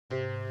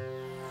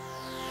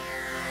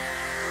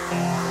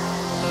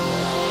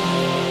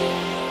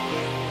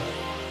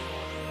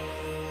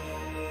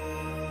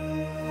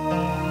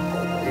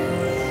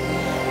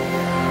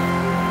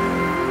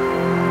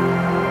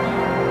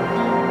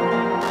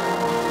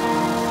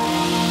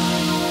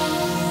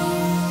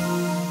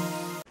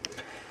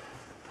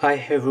Hi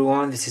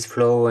everyone, this is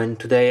Flo, and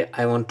today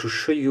I want to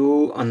show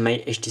you on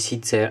my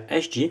HTC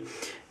HG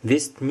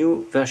this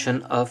new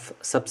version of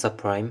Sabsa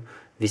Prime.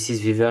 This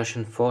is the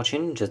version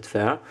 14, just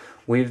there,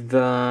 with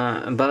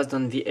based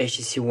on the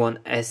HTC One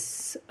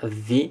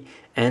SV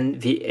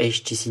and the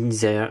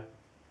HTC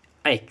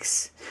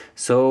X.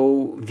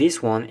 So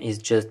this one is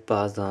just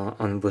based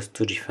on those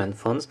two different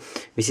phones.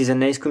 This is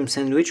an ice cream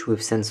sandwich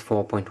with Sense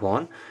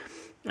 4.1.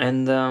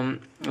 And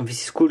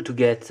this is cool to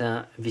get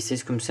this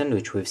ice cream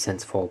sandwich with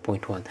Sense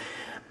 4.1.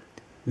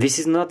 This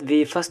is not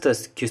the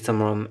fastest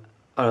custom ROM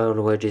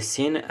already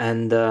seen,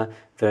 and there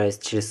is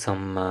still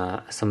some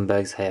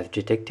bugs I have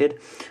detected.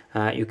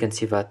 You can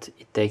see that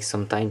it takes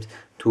some time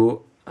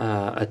to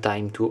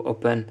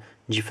open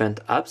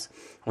different apps.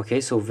 Okay,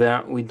 so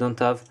there we don't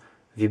have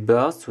the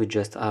bursts, we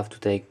just have to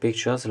take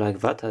pictures like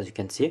that, as you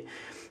can see.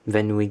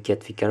 Then we get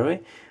the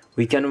gallery.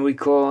 We can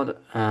record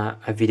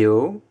a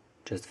video.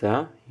 Just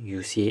there,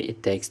 you see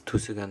it takes 2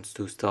 seconds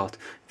to start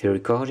the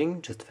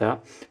recording, just there,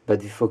 but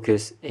the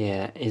focus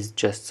is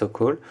just so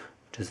cool,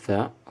 just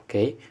there.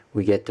 Okay,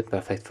 we get the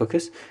perfect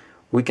focus.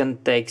 We can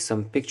take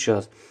some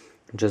pictures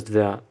just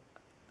there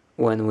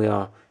when we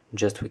are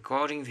just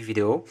recording the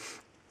video,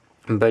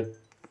 but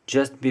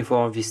just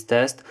before this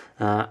test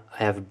I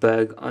have a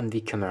bug on the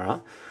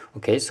camera.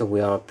 Okay, so we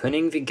are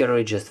opening the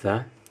gallery just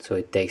there, so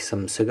it takes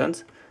some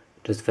seconds,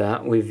 just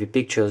there, with the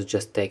pictures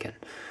just taken.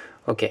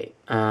 Okay,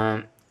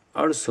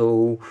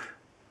 also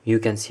you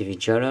can see the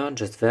jeweler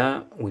just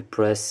there. We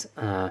press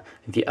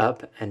the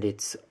app and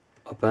it's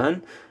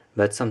open,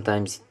 but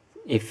sometimes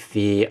if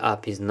the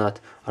app is not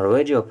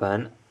already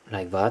open,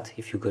 like that,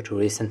 if you go to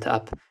recent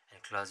app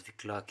and close the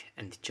clock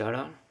and the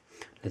jeweler,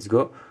 let's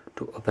go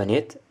to open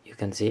it, you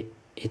can see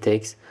it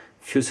takes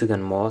few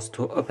seconds more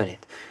to open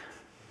it.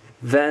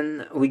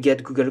 Then we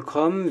get Google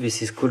Chrome.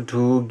 This is cool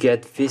to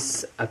get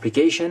this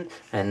application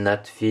and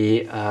not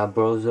the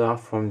browser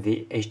from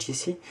the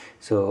HTC.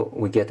 So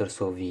we get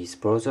also this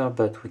browser,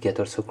 but we get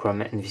also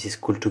Chrome, and this is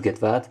cool to get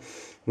that.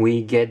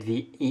 We get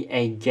the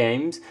EA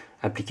Games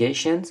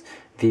applications,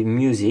 the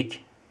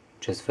music,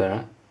 just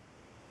there,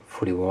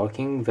 fully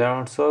working there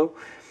also.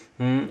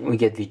 We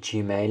get the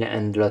Gmail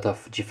and a lot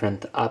of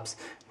different apps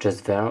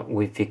just there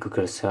with the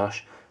Google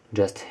search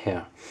just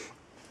here.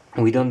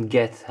 We don't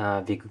get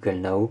the Google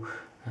Now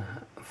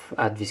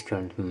at this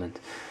current moment.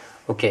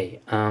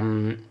 Okay,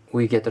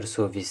 we get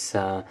also this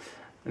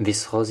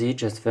Rosie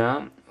just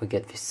there. We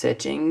get the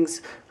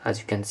settings, as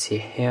you can see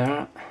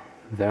here,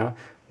 there,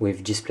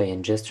 with display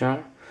and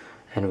gesture,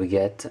 and we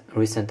get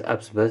recent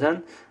apps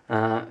button.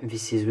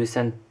 This is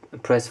recent.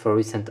 Press for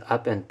recent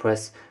app and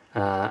press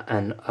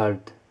and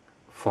hold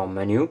for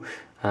menu.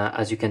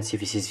 As you can see,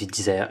 this is the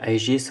Desire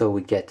HG, so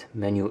we get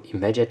menu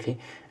immediately,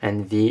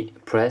 and the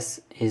press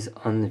is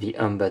on the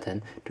home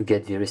button to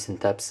get the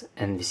recent apps,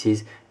 and this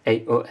is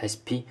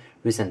AOSP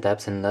recent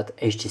apps and not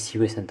HTC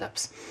recent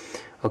apps.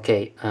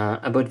 Okay,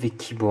 about the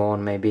keyboard,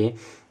 maybe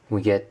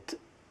we get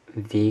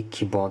the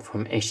keyboard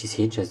from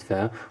HTC just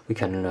there. We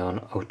can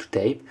learn how to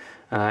type.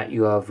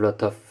 You have a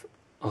lot of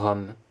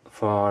ROM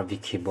for the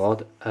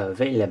keyboard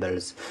available.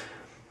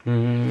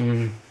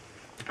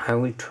 I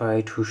will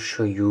try to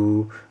show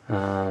you,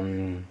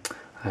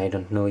 I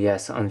don't know,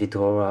 yes, on the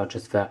drawer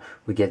just there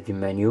we get the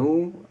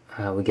menu.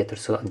 We get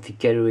also on the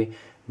gallery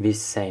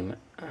this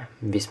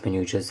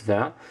menu just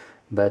there,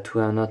 but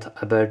we are not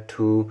able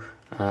to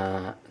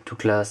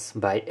class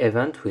by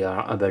event. We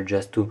are able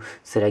just to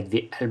select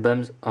the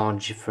albums or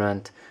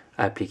different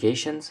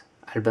applications,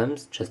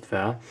 albums just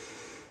there.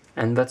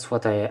 And that's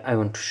what I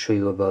want to show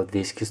you about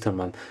this custom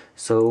ROM.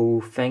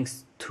 So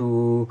thanks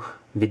to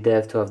the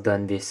dev to have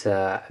done this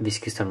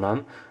custom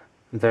ROM,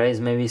 there is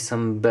maybe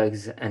some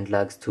bugs and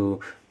lags to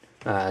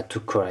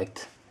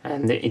correct,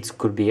 and it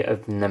could be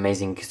an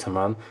amazing custom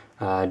ROM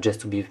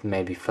just to be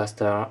maybe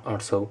faster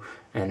also,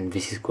 and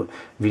this is cool.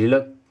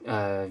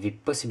 The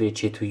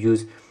possibility to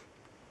use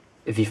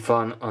the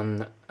phone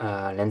on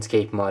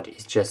landscape mode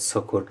is just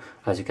so cool.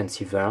 As you can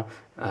see there,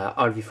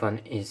 all the phone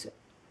is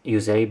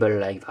usable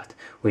like that.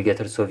 We get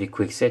also the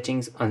quick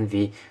settings on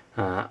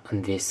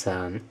this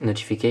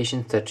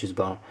notification status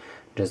bar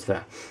just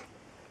there.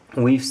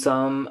 With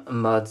some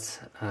mods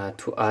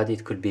to add,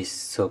 it could be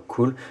so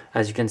cool.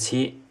 As you can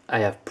see, I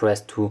have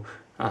pressed to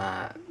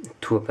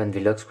open the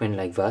lock screen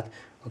like that.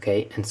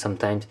 Okay, and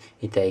sometimes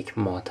it takes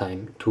more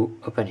time to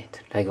open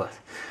it like that.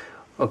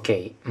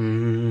 Okay,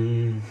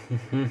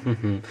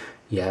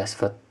 yes,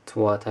 that's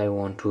what I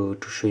want to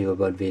show you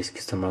about this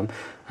custom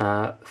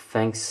ROM.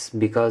 Thanks,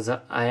 because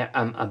I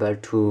am able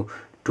to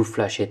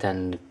flash it,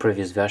 and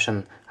previous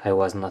version I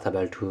was not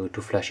able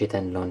to flash it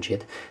and launch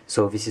it.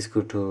 So this is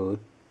good to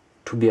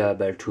be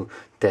able to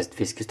test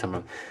this custom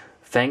ROM.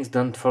 Thanks,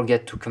 don't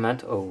forget to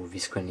comment. Oh,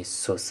 this screen is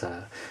so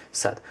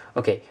sad.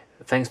 Okay,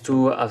 thanks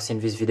to have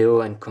seen this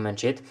video and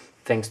comment it.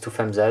 Thanks to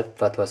thumbs up.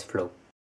 That was Flo.